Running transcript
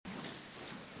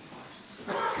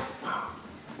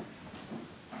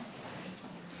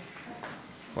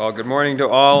Well, good morning to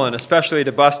all, and especially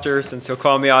to Buster, since he'll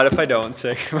call me out if I don't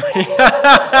say good morning.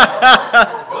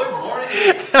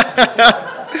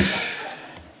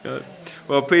 Good morning.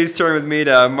 Well, please turn with me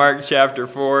to Mark chapter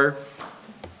 4.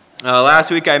 Last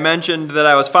week I mentioned that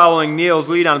I was following Neil's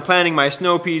lead on planting my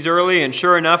snow peas early, and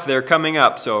sure enough, they're coming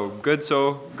up. So good,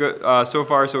 so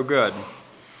far so good.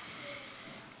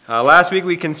 Last week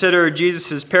we considered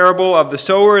Jesus' parable of the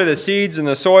sower, the seeds, and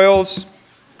the soils.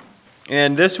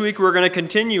 And this week we're going to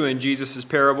continue in Jesus'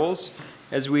 parables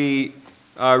as we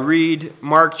read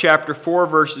Mark chapter 4,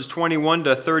 verses 21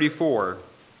 to 34.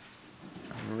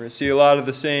 We're going to see a lot of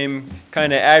the same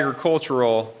kind of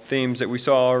agricultural themes that we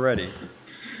saw already.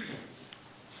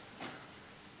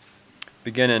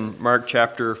 Begin in Mark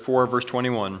chapter 4, verse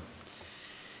 21.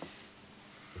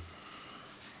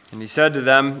 And he said to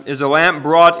them, "Is a lamp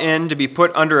brought in to be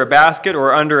put under a basket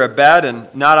or under a bed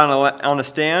and not on a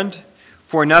stand?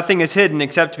 For nothing is hidden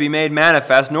except to be made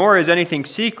manifest, nor is anything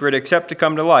secret except to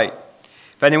come to light.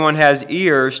 If anyone has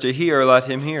ears to hear, let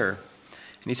him hear."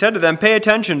 And he said to them, "Pay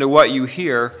attention to what you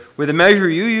hear. With the measure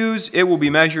you use, it will be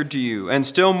measured to you, and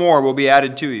still more will be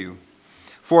added to you.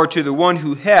 For to the one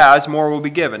who has, more will be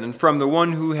given, and from the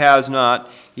one who has not,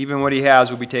 even what he has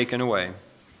will be taken away."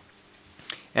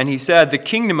 And he said, "The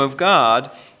kingdom of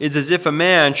God is as if a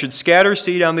man should scatter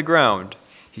seed on the ground.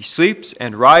 He sleeps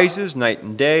and rises night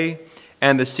and day,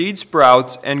 and the seed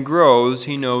sprouts and grows,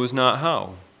 he knows not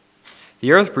how.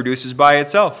 The earth produces by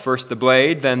itself, first the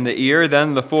blade, then the ear,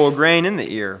 then the full grain in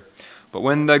the ear. But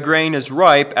when the grain is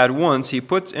ripe, at once he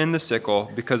puts in the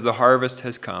sickle, because the harvest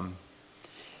has come."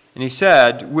 And he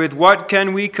said, "With what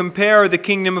can we compare the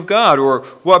kingdom of God, or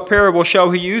what parable shall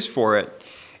we use for it?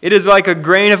 It is like a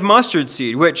grain of mustard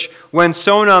seed, which, when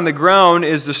sown on the ground,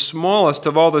 is the smallest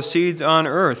of all the seeds on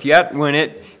earth. Yet when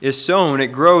it is sown, it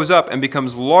grows up and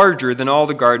becomes larger than all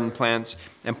the garden plants,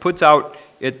 and puts out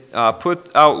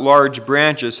large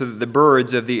branches so that the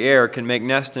birds of the air can make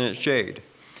nest in its shade."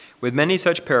 With many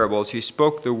such parables he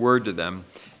spoke the word to them,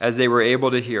 as they were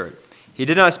able to hear it. He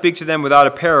did not speak to them without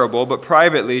a parable, but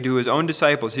privately to his own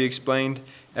disciples he explained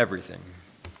everything.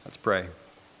 Let's pray.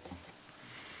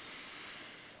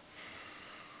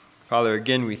 Father,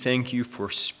 again, we thank you for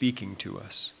speaking to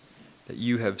us, that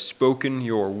you have spoken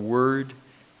your word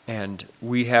and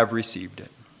we have received it.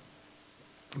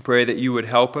 I pray that you would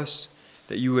help us,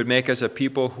 that you would make us a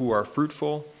people who are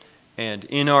fruitful, and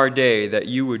in our day that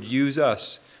you would use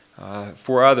us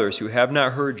for others who have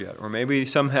not heard yet, or maybe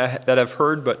some that have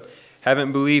heard but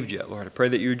haven't believed yet. Lord, I pray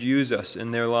that you would use us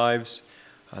in their lives,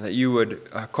 that you would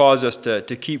cause us to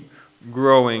keep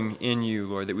growing in you,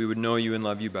 Lord, that we would know you and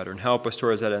love you better. And help us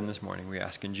towards that end this morning, we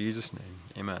ask in Jesus' name.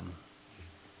 Amen.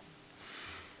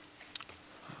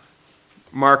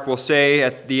 Mark will say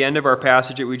at the end of our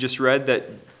passage that we just read that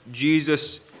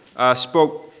Jesus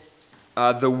spoke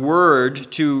the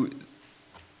word to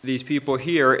these people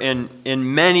here in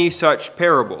many such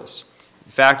parables.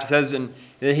 In fact, it says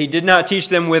that he did not teach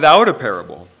them without a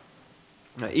parable.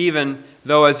 Even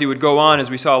though, as he would go on,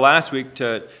 as we saw last week,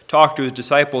 to talk to his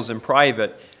disciples in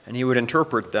private, and he would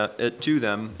interpret it to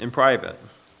them in private.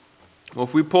 Well,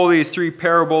 if we pull these three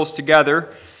parables together,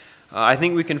 I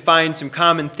think we can find some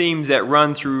common themes that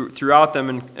run throughout them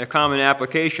in a common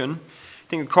application. I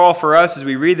think the call for us as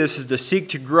we read this is to seek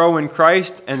to grow in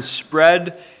Christ and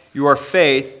spread your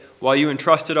faith while you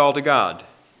entrust it all to God.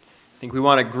 I think we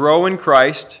want to grow in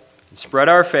Christ and spread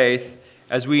our faith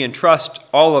as we entrust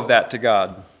all of that to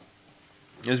God.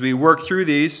 As we work through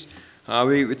these,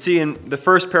 we would see in the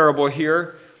first parable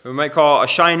here, we might call a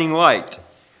shining light.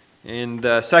 In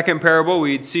the second parable,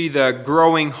 we'd see the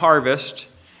growing harvest.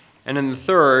 And in the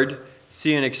third,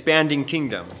 see an expanding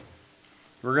kingdom.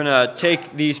 We're going to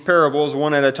take these parables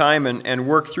one at a time and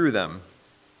work through them.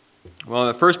 Well, in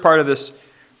the first part of this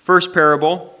first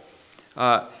parable,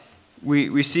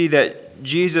 we see that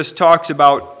Jesus talks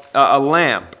about a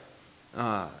lamp.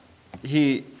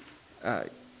 He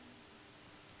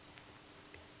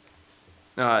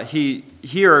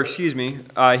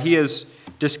is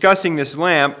discussing this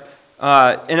lamp.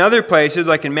 In other places,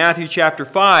 like in Matthew chapter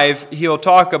 5, he'll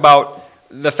talk about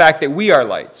the fact that we are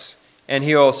lights. And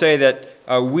he'll say that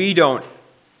we don't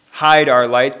hide our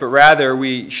lights, but rather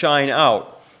we shine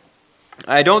out.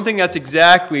 I don't think that's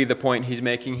exactly the point he's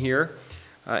making here.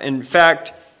 In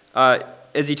fact,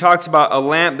 as he talks about a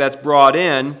lamp that's brought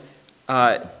in,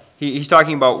 he's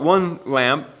talking about one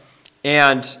lamp,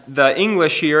 and the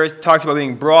English here talks about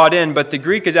being brought in, but the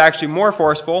Greek is actually more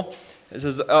forceful. It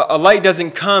says a light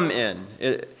doesn't come in.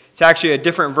 It's actually a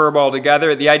different verb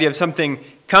altogether, the idea of something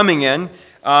coming in.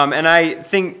 And I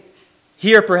think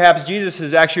here perhaps Jesus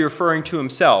is actually referring to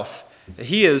himself.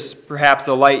 He is perhaps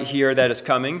the light here that is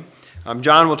coming.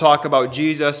 John will talk about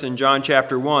Jesus in John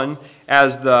chapter 1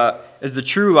 as the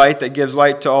true light that gives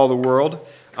light to all the world.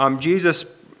 Jesus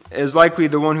is likely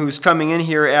the one who's coming in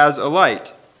here as a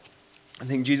light. I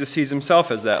think Jesus sees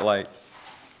himself as that light.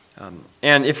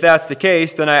 And if that's the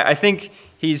case, then I think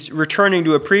he's returning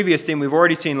to a previous theme we've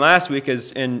already seen last week,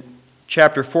 as in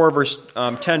chapter 4, verse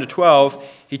 10 to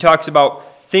 12, he talks about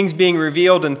things being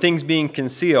revealed and things being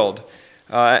concealed.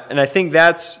 And I think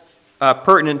that's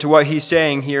pertinent to what he's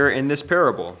saying here in this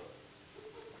parable.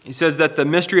 He says that the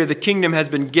mystery of the kingdom has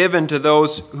been given to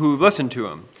those who listen to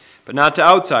him, but not to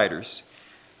outsiders.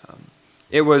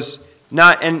 It was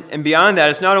not, and beyond that,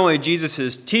 it's not only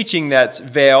Jesus' teaching that's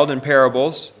veiled in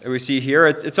parables that we see here,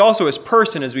 it's also his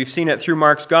person, as we've seen it through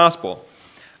Mark's gospel.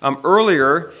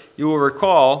 Earlier, you will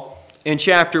recall in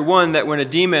chapter 1 that when a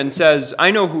demon says,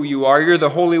 "I know who you are, you're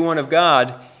the Holy One of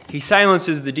God," he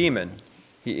silences the demon.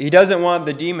 He doesn't want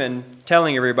the demon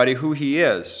telling everybody who he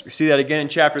is. We see that again in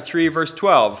chapter 3, verse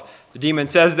 12. The demon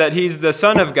says that he's the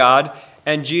Son of God,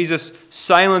 and Jesus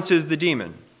silences the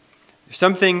demon. There's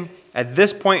something at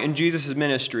this point in Jesus'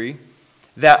 ministry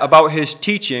that about his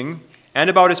teaching and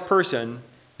about his person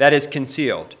that is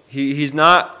concealed. He's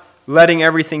not letting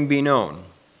everything be known.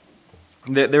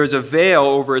 There's a veil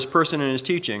over his person and his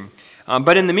teaching.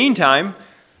 But in the meantime,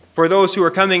 for those who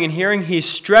are coming and hearing, he's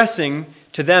stressing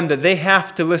to them that they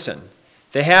have to listen.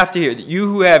 They have to hear.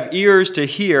 You who have ears to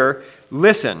hear,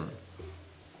 listen.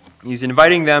 He's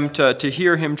inviting them to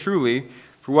hear him truly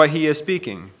for what he is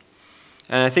speaking.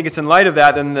 And I think it's in light of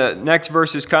that, then the next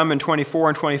verses come in 24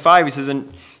 and 25. He says,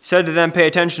 "And he said to them, 'Pay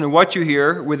attention to what you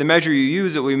hear. With the measure you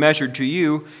use, it will be measured to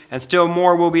you, and still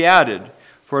more will be added.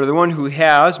 For to the one who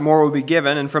has, more will be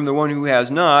given, and from the one who has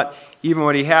not, even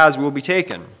what he has will be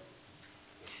taken.'"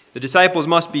 The disciples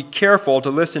must be careful to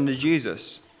listen to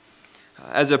Jesus,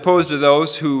 as opposed to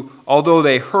those who, although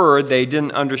they heard, they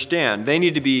didn't understand. They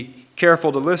need to be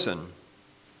careful to listen.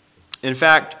 In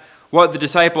fact, what the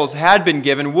disciples had been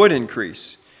given would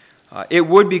increase. It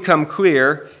would become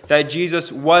clear that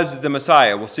Jesus was the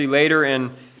Messiah. We'll see later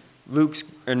in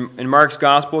Mark's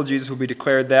gospel, Jesus will be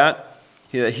declared that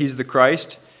he's the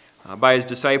Christ by his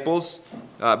disciples.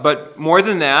 But more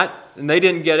than that, and they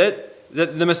didn't get it,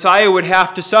 that the Messiah would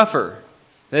have to suffer.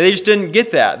 They just didn't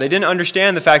get that. They didn't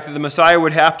understand the fact that the Messiah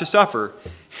would have to suffer.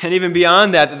 And even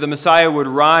beyond that, that the Messiah would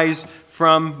rise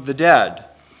from the dead.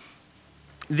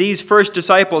 These first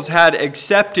disciples had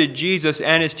accepted Jesus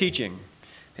and his teaching.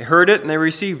 They heard it and they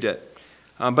received it.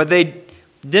 But they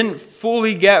didn't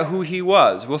fully get who he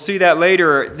was. We'll see that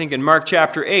later, I think in Mark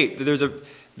chapter 8, that there's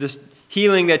this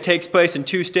healing that takes place in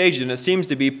 2 stages, and it seems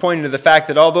to be pointing to the fact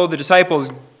that although the disciples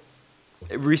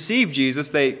receive Jesus,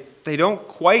 they don't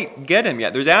quite get him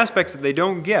yet. There's aspects that they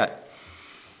don't get.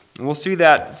 And we'll see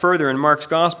that further in Mark's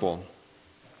gospel.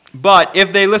 But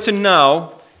if they listen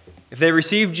now, if they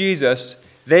receive Jesus,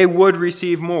 they would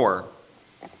receive more.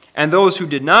 And those who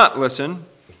did not listen,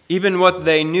 even what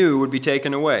they knew would be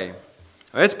taken away.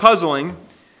 It's puzzling.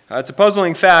 It's a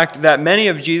puzzling fact that many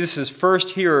of Jesus'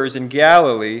 first hearers in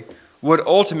Galilee would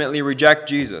ultimately reject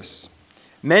Jesus.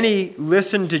 Many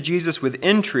listened to Jesus with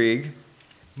intrigue,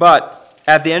 but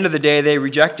at the end of the day, they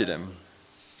rejected him.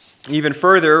 Even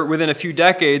further, within a few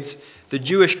decades, the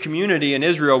Jewish community in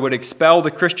Israel would expel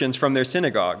the Christians from their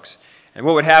synagogues. And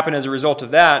what would happen as a result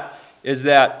of that is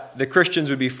that the Christians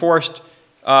would be forced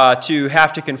to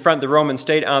have to confront the Roman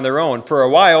state on their own. For a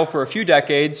while, for a few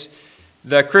decades,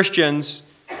 the Christians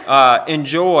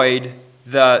enjoyed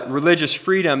the religious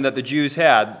freedom that the Jews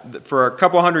had. For a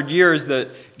couple hundred years, the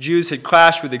Jews had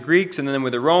clashed with the Greeks and then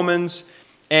with the Romans,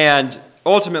 and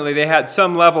ultimately they had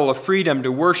some level of freedom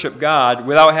to worship God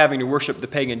without having to worship the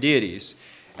pagan deities.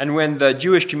 And when the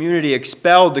Jewish community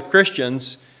expelled the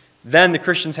Christians, then the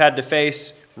Christians had to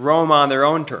face Rome on their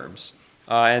own terms.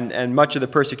 And much of the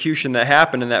persecution that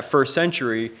happened in that first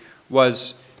century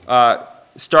was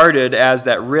started as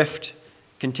that rift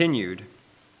continued.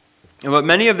 But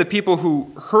many of the people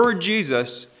who heard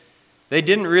Jesus, they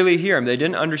didn't really hear him. They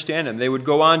didn't understand him. They would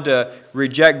go on to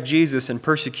reject Jesus and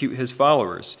persecute his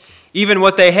followers. Even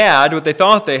what they had, what they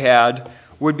thought they had,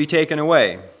 would be taken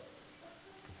away.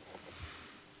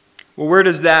 Well, where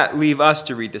does that leave us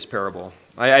to read this parable?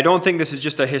 I don't think this is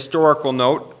just a historical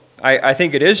note. I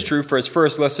think it is true for its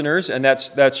first listeners, and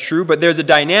that's true, but there's a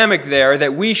dynamic there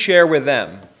that we share with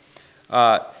them.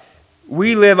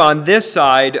 We live on this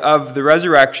side of the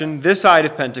resurrection, this side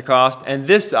of Pentecost, and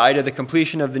this side of the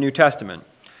completion of the New Testament.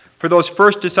 For those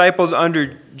first disciples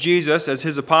under Jesus as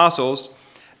his apostles,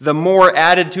 the more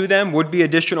added to them would be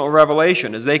additional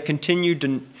revelation as they continued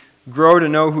to grow to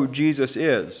know who Jesus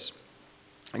is.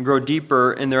 and grow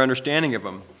deeper in their understanding of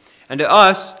them. And to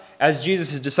us, as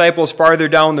Jesus' disciples farther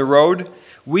down the road,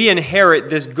 we inherit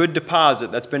this good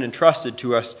deposit that's been entrusted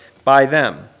to us by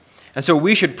them. And so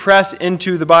we should press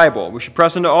into the Bible. We should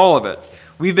press into all of it.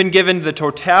 We've been given the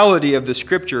totality of the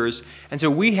Scriptures, and so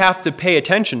we have to pay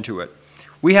attention to it.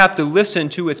 We have to listen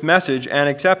to its message and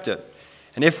accept it.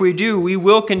 And if we do, we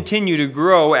will continue to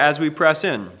grow as we press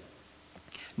in.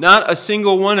 Not a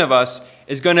single one of us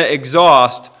is going to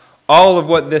exhaust all of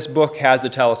what this book has to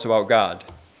tell us about God.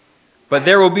 But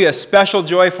there will be a special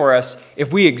joy for us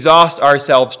if we exhaust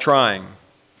ourselves trying.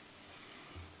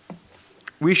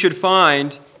 We should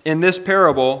find in this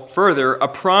parable, further, a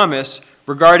promise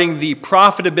regarding the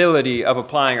profitability of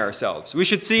applying ourselves. We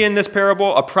should see in this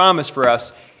parable a promise for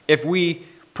us if we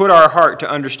put our heart to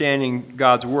understanding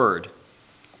God's Word.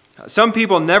 Some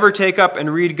people never take up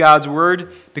and read God's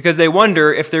Word because they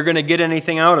wonder if they're going to get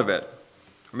anything out of it.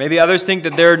 Or maybe others think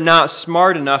that they're not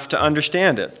smart enough to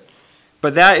understand it.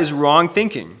 But that is wrong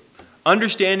thinking.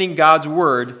 Understanding God's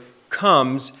Word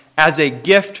comes as a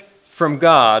gift from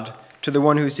God to the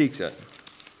one who seeks it.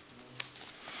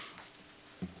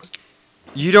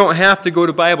 You don't have to go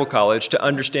to Bible college to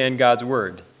understand God's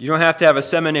Word. You don't have to have a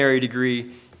seminary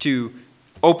degree to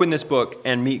open this book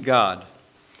and meet God.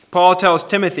 Paul tells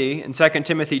Timothy in 2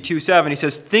 Timothy 2:7, he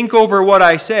says, "Think over what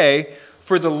I say,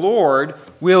 for the Lord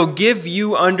will give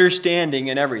you understanding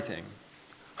in everything."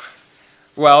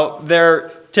 Well,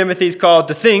 there Timothy's called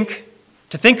to think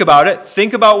about it.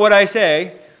 Think about what I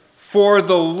say, for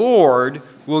the Lord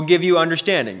will give you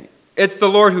understanding. It's the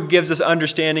Lord who gives us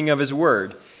understanding of His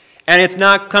Word. And it's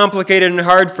not complicated and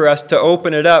hard for us to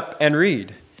open it up and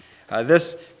read.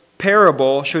 This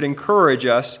parable should encourage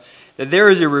us that there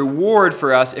is a reward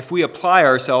for us if we apply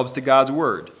ourselves to God's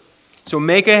Word. So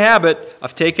make a habit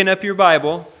of taking up your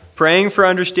Bible, praying for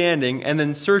understanding, and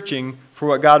then searching for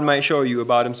what God might show you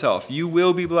about Himself. You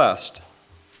will be blessed.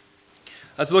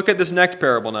 Let's look at this next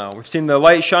parable now. We've seen the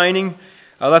light shining.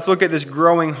 Let's look at this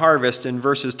growing harvest in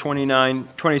verses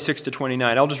 26 to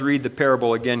 29. I'll just read the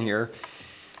parable again here.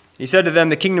 He said to them,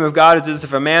 "The kingdom of God is as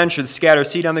if a man should scatter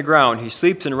seed on the ground. He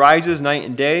sleeps and rises night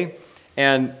and day,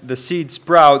 and the seed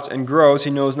sprouts and grows,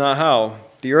 he knows not how.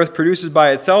 The earth produces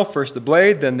by itself first the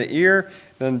blade, then the ear,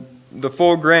 then the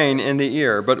full grain in the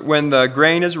ear. But when the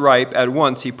grain is ripe, at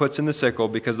once he puts in the sickle,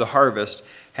 because the harvest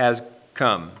has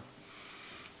come."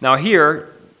 Now here,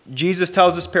 Jesus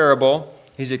tells this parable.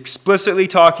 He's explicitly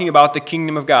talking about the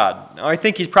kingdom of God. Now I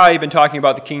think he's probably been talking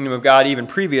about the kingdom of God even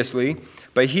previously,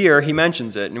 but here he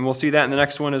mentions it, and we'll see that in the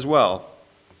next one as well.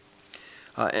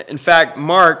 In fact,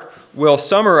 Mark will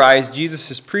summarize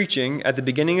Jesus' preaching at the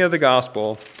beginning of the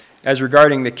gospel as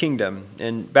regarding the kingdom.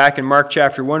 And back in Mark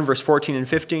chapter 1, verse 14 and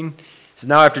 15, it says,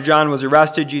 "Now after John was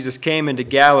arrested, Jesus came into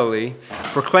Galilee,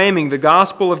 proclaiming the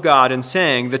gospel of God and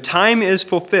saying, 'The time is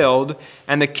fulfilled,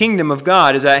 and the kingdom of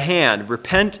God is at hand.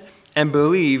 Repent and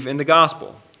believe in the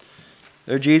gospel.'"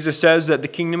 There Jesus says that the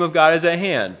kingdom of God is at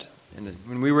hand. And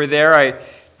when we were there, I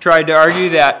tried to argue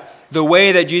that the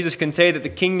way that Jesus can say that the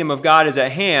kingdom of God is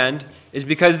at hand is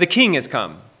because the king has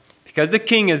come. Because the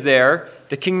king is there,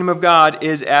 the kingdom of God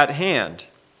is at hand.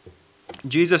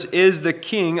 Jesus is the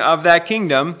king of that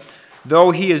kingdom,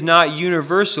 though he is not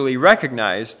universally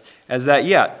recognized as that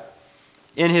yet.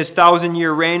 In his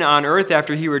 1,000-year reign on earth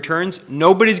after he returns,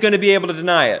 nobody's going to be able to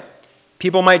deny it.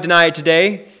 People might deny it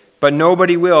today, but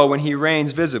nobody will when he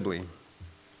reigns visibly.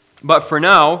 But for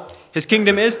now, his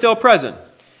kingdom is still present,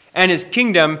 and his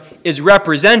kingdom is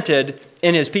represented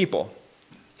in his people.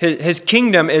 His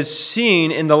kingdom is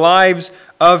seen in the lives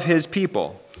of his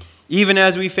people, even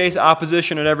as we face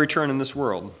opposition at every turn in this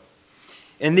world.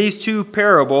 In these two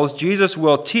parables, Jesus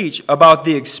will teach about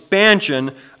the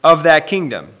expansion of that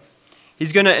kingdom.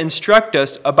 He's going to instruct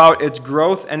us about its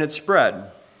growth and its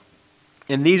spread.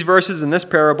 In these verses, in this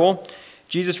parable,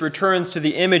 Jesus returns to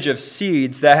the image of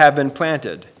seeds that have been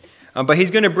planted. But he's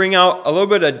going to bring out a little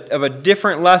bit of a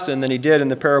different lesson than he did in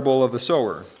the parable of the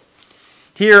sower.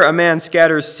 Here, a man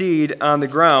scatters seed on the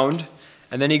ground,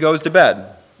 and then he goes to bed.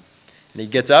 And he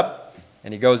gets up,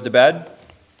 and he goes to bed,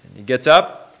 and he gets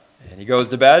up, and he goes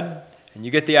to bed. And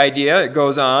you get the idea. It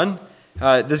goes on.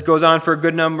 This goes on for a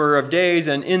good number of days,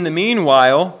 and in the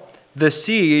meanwhile, the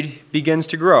seed begins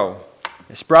to grow.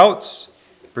 It sprouts,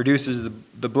 produces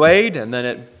the blade, and then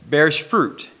it bears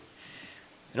fruit.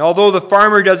 And although the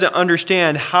farmer doesn't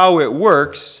understand how it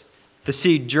works, the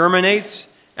seed germinates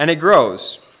and it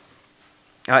grows.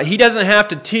 He doesn't have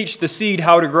to teach the seed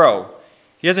how to grow.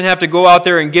 He doesn't have to go out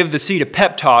there and give the seed a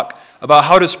pep talk about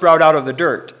how to sprout out of the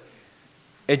dirt.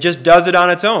 It just does it on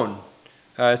its own.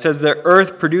 It says the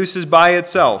earth produces by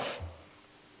itself.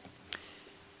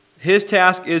 His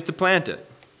task is to plant it.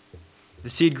 The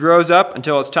seed grows up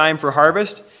until it's time for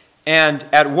harvest, and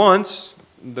at once,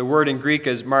 the word in Greek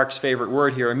is Mark's favorite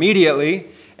word here, immediately,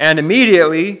 and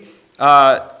immediately,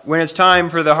 when it's time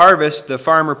for the harvest, the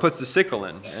farmer puts the sickle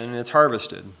in, and it's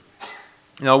harvested.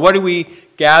 Now, what do we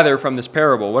gather from this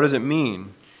parable? What does it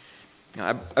mean?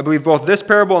 I believe both this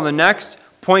parable and the next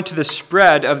point to the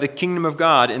spread of the kingdom of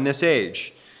God in this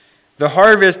age. The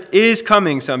harvest is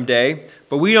coming someday,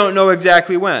 but we don't know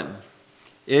exactly when.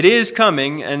 It is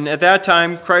coming, and at that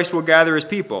time, Christ will gather his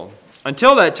people.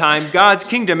 Until that time, God's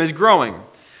kingdom is growing.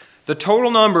 The total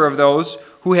number of those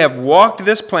who have walked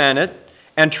this planet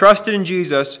and trusted in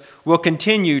Jesus will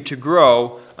continue to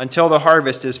grow until the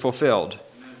harvest is fulfilled.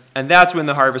 And that's when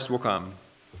the harvest will come.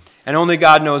 And only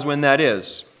God knows when that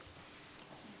is.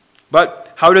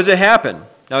 But how does it happen?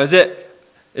 Now, is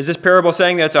this parable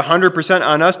saying that it's 100%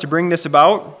 on us to bring this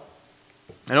about?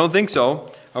 I don't think so.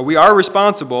 We are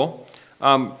responsible.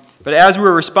 But as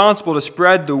we're responsible to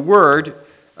spread the word,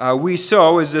 we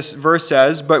sow, as this verse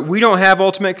says, but we don't have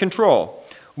ultimate control.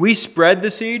 We spread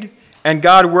the seed, and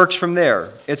God works from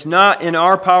there. It's not in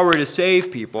our power to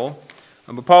save people.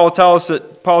 But Paul tells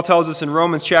us in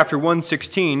Romans chapter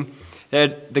 1:16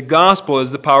 that the gospel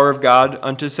is the power of God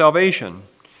unto salvation.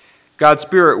 God's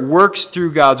Spirit works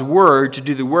through God's word to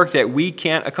do the work that we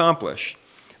can't accomplish.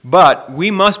 But we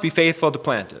must be faithful to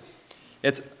plant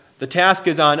it. The task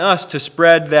is on us to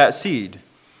spread that seed.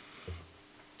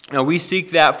 Now, we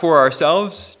seek that for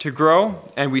ourselves to grow,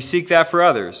 and we seek that for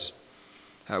others.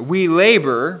 We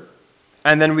labor,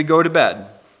 and then we go to bed.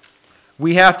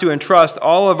 We have to entrust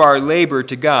all of our labor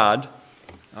to God,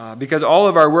 because all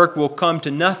of our work will come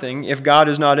to nothing if God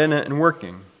is not in it and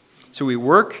working. So we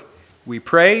work, we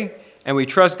pray, and we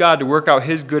trust God to work out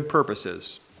his good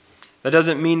purposes. That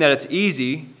doesn't mean that it's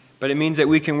easy, but it means that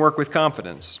we can work with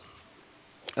confidence.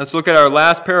 Let's look at our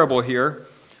last parable here.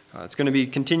 It's going to be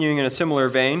continuing in a similar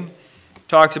vein. It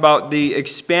talks about the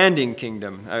expanding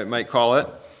kingdom, I might call it,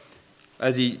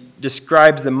 as he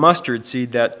describes the mustard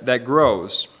seed that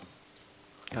grows.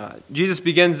 Jesus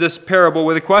begins this parable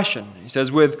with a question. He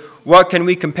says, with what can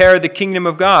we compare the kingdom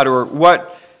of God, or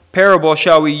what parable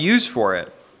shall we use for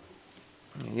it?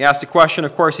 He asks the question.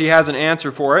 Of course, he has an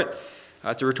answer for it.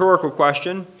 It's a rhetorical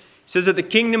question. He says that the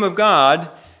kingdom of God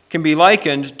can be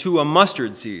likened to a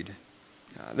mustard seed.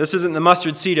 This isn't the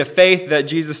mustard seed of faith that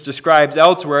Jesus describes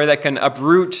elsewhere that can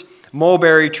uproot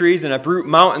mulberry trees and uproot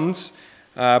mountains,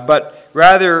 but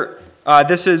rather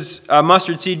this is a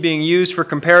mustard seed being used for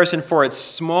comparison for its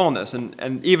smallness.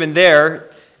 And even there,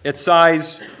 its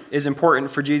size is important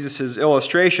for Jesus'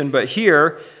 illustration. But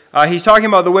here, he's talking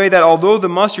about the way that although the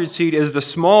mustard seed is the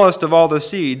smallest of all the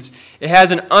seeds, it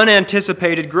has an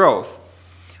unanticipated growth.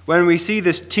 When we see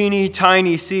this teeny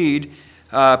tiny seed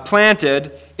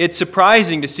planted, it's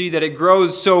surprising to see that it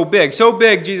grows so big. So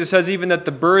big, Jesus says, even that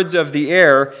the birds of the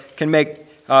air can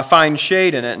find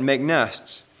shade in it and make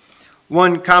nests.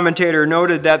 One commentator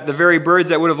noted that the very birds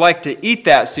that would have liked to eat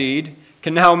that seed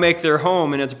can now make their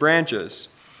home in its branches.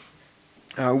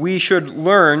 We should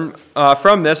learn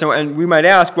from this, and we might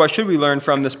ask, what should we learn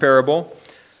from this parable?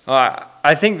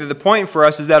 I think that the point for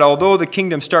us is that although the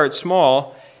kingdom starts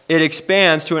small, it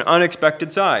expands to an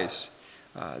unexpected size.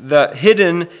 The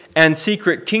hidden and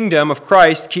secret kingdom of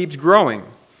Christ keeps growing.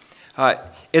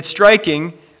 It's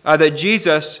striking that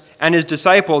Jesus and his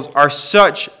disciples are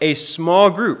such a small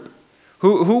group.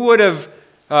 Who would have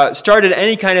started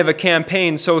any kind of a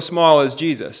campaign so small as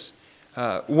Jesus?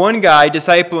 One guy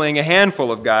discipling a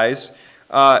handful of guys,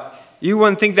 you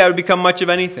wouldn't think that would become much of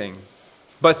anything.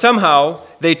 But somehow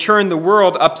they turned the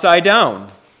world upside down.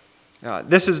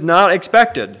 This is not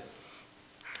expected.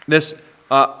 This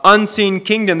unseen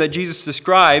kingdom that Jesus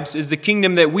describes is the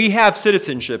kingdom that we have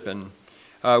citizenship in.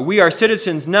 We are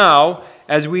citizens now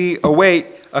as we await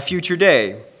a future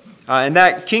day. And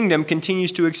that kingdom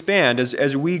continues to expand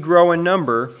as we grow in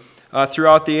number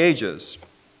throughout the ages.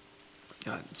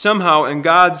 Somehow, in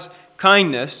God's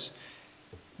kindness,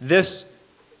 this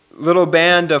little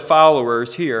band of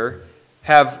followers here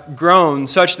have grown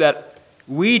such that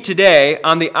we today,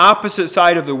 on the opposite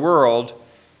side of the world,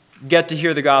 get to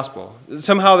hear the gospel.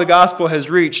 Somehow the gospel has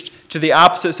reached to the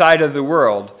opposite side of the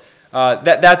world.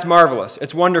 That's marvelous.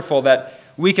 It's wonderful that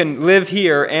we can live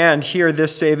here and hear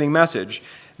this saving message.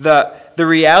 The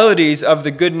realities of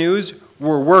the good news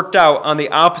were worked out on the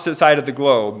opposite side of the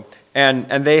globe, and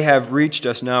they have reached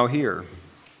us now here.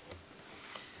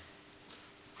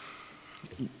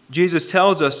 Jesus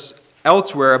tells us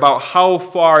elsewhere about how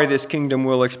far this kingdom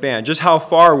will expand. Just how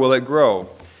far will it grow?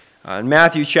 In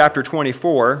Matthew chapter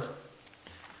 24,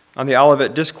 on the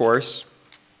Olivet Discourse,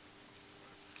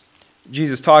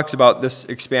 Jesus talks about this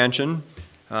expansion,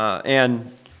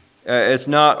 and It's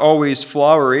not always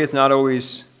flowery. It's not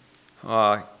always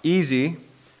easy.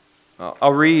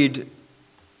 I'll read,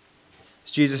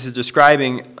 as Jesus is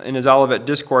describing in his Olivet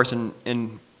Discourse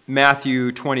in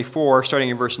Matthew 24, starting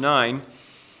in verse 9.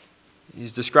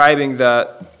 He's describing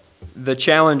the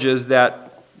challenges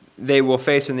that they will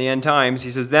face in the end times.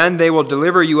 He says, "Then they will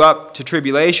deliver you up to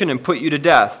tribulation and put you to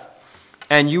death,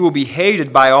 and you will be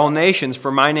hated by all nations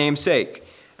for my name's sake.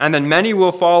 And then many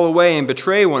will fall away and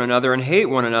betray one another and hate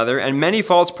one another, and many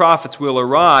false prophets will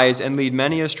arise and lead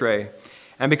many astray.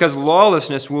 And because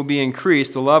lawlessness will be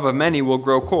increased, the love of many will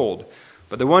grow cold.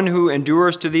 But the one who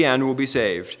endures to the end will be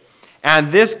saved.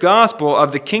 And this gospel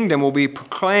of the kingdom will be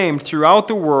proclaimed throughout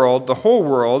the world, the whole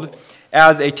world,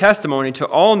 as a testimony to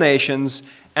all nations,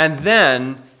 and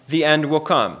then the end will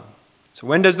come." So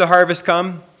when does the harvest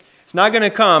come? It's not going to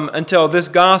come until this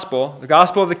gospel, the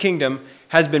gospel of the kingdom,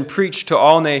 has been preached to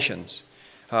all nations.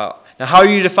 Now, how do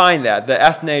you define that? The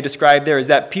ethne described there, is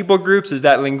that people groups? Is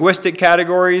that linguistic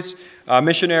categories?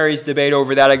 Missionaries debate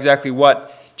over that, exactly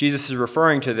what Jesus is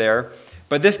referring to there.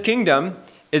 But this kingdom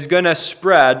is going to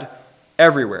spread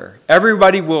everywhere.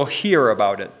 Everybody will hear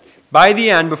about it. By the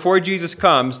end, before Jesus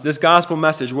comes, this gospel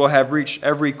message will have reached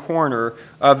every corner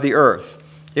of the earth.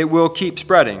 It will keep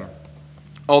spreading.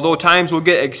 Although times will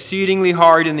get exceedingly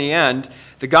hard in the end,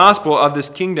 the gospel of this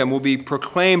kingdom will be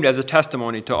proclaimed as a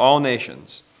testimony to all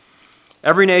nations.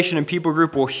 Every nation and people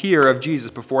group will hear of Jesus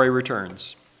before he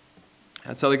returns.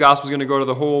 That's how the gospel is going to go to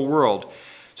the whole world.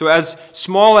 So as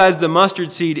small as the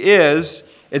mustard seed is,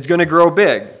 it's going to grow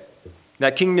big.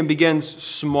 That kingdom begins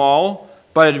small,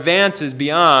 but advances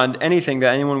beyond anything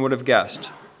that anyone would have guessed.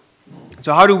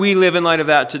 So how do we live in light of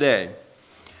that today?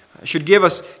 It should give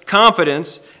us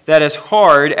confidence that as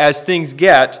hard as things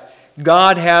get,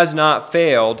 God has not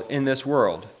failed in this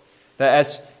world. That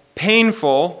as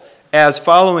painful as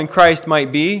following Christ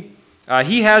might be,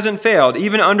 he hasn't failed.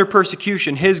 Even under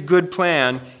persecution, his good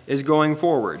plan is going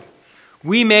forward.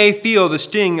 We may feel the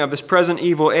sting of this present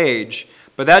evil age,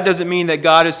 but that doesn't mean that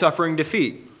God is suffering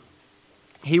defeat.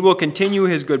 He will continue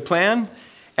his good plan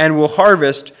and will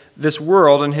harvest this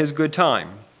world in his good time.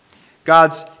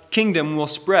 God's kingdom will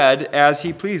spread as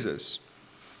he pleases.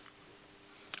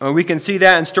 We can see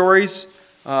that in stories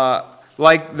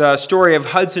like the story of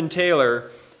Hudson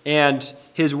Taylor and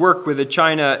his work with the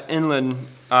China Inland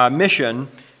Mission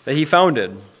that he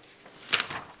founded.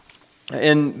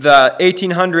 In the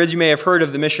 1800s, you may have heard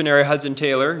of the missionary Hudson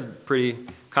Taylor, pretty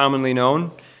commonly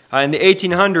known. In the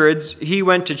 1800s, he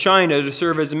went to China to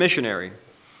serve as a missionary.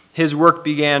 His work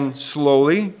began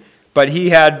slowly, but he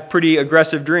had pretty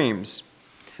aggressive dreams.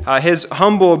 His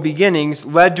humble beginnings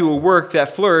led to a work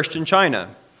that flourished in China.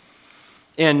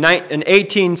 In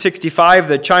 1865,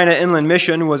 the China Inland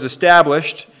Mission was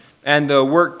established, and the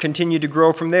work continued to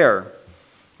grow from there.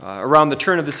 Around the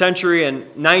turn of the century, in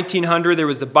 1900, there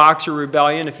was the Boxer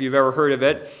Rebellion, if you've ever heard of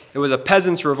it. It was a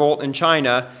peasants' revolt in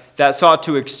China that sought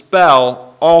to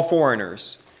expel all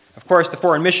foreigners. Of course, the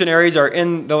foreign missionaries are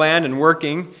in the land and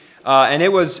working, and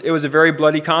it was a very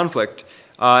bloody conflict.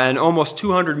 And almost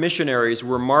 200 missionaries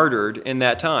were martyred in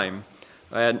that time,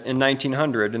 in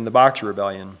 1900, in the Boxer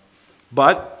Rebellion.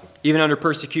 But even under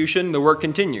persecution, the work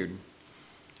continued.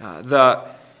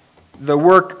 The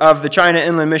work of the China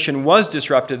Inland Mission was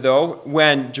disrupted, though,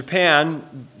 when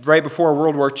Japan, right before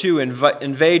World War II,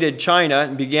 invaded China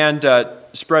and began to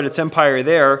spread its empire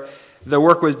there. The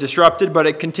work was disrupted, but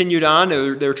it continued on.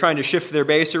 They were trying to shift their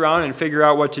base around and figure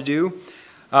out what to do.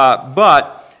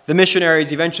 But the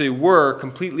missionaries eventually were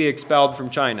completely expelled from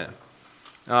China.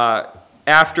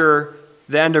 After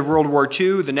the end of World War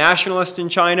II, the nationalists in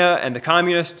China and the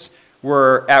communists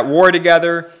were at war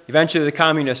together. Eventually the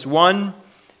communists won,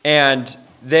 and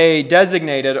they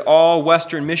designated all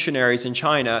Western missionaries in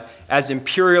China as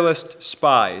imperialist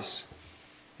spies.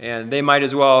 And they might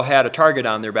as well have had a target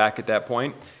on their back at that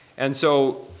point. And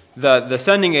so the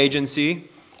sending agency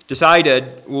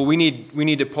decided, well, we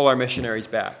need to pull our missionaries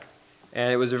back.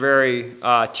 And it was a very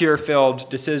tear-filled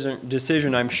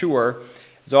decision, I'm sure.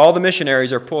 So all the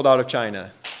missionaries are pulled out of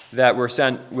China that were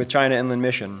sent with China Inland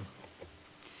Mission.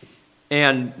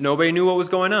 And nobody knew what was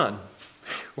going on.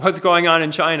 What's going on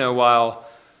in China while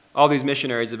all these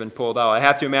missionaries have been pulled out? I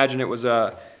have to imagine it was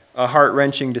a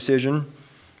heart-wrenching decision.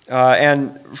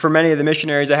 And for many of the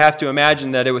missionaries, I have to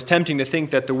imagine that it was tempting to think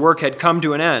that the work had come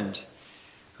to an end.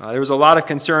 There was a lot of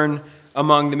concern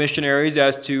among the missionaries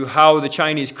as to how the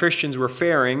Chinese Christians were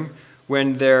faring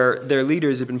when their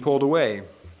leaders had been pulled away.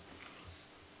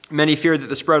 Many feared that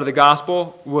the spread of the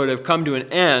gospel would have come to an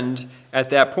end at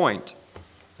that point.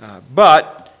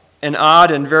 But an odd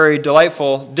and very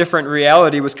delightful, different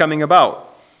reality was coming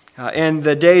about. In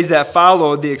the days that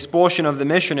followed the expulsion of the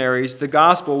missionaries, the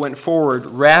gospel went forward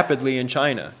rapidly in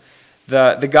China.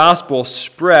 The gospel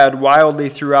spread wildly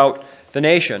throughout the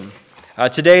nation.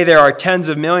 Today there are tens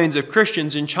of millions of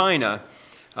Christians in China.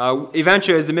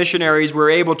 Eventually, as the missionaries were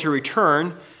able to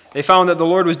return, they found that the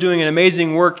Lord was doing an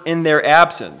amazing work in their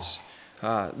absence.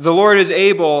 The Lord is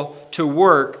able to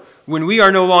work when we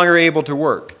are no longer able to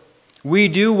work. We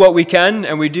do what we can,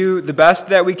 and we do the best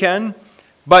that we can,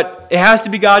 but it has to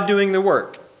be God doing the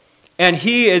work. And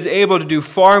He is able to do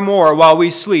far more while we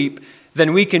sleep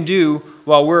than we can do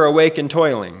while we're awake and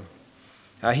toiling.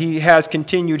 He has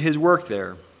continued His work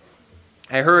there.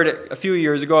 I heard a few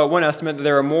years ago, at one estimate, that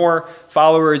there are more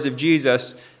followers of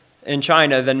Jesus in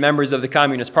China than members of the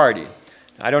Communist Party.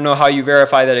 I don't know how you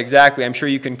verify that exactly. I'm sure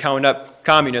you can count up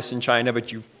communists in China,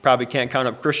 but you probably can't count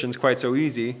up Christians quite so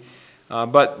easy.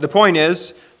 But the point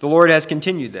is, the Lord has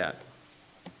continued that.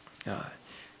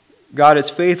 God is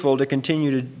faithful to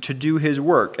continue to do His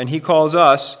work, and He calls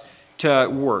us to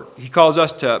work. He calls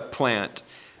us to plant.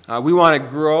 We want to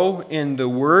grow in the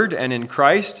Word and in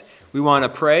Christ. We want to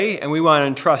pray, and we want to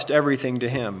entrust everything to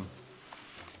Him.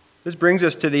 This brings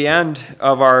us to the end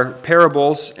of our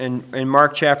parables in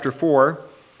Mark chapter 4,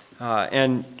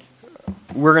 and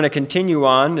we're going to continue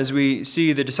on as we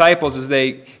see the disciples as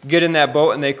they get in that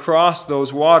boat and they cross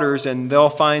those waters, and they'll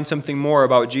find something more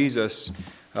about Jesus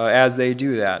as they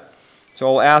do that. So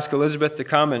I'll ask Elizabeth to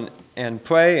come and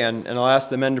play, and I'll ask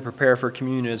the men to prepare for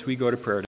communion as we go to prayer.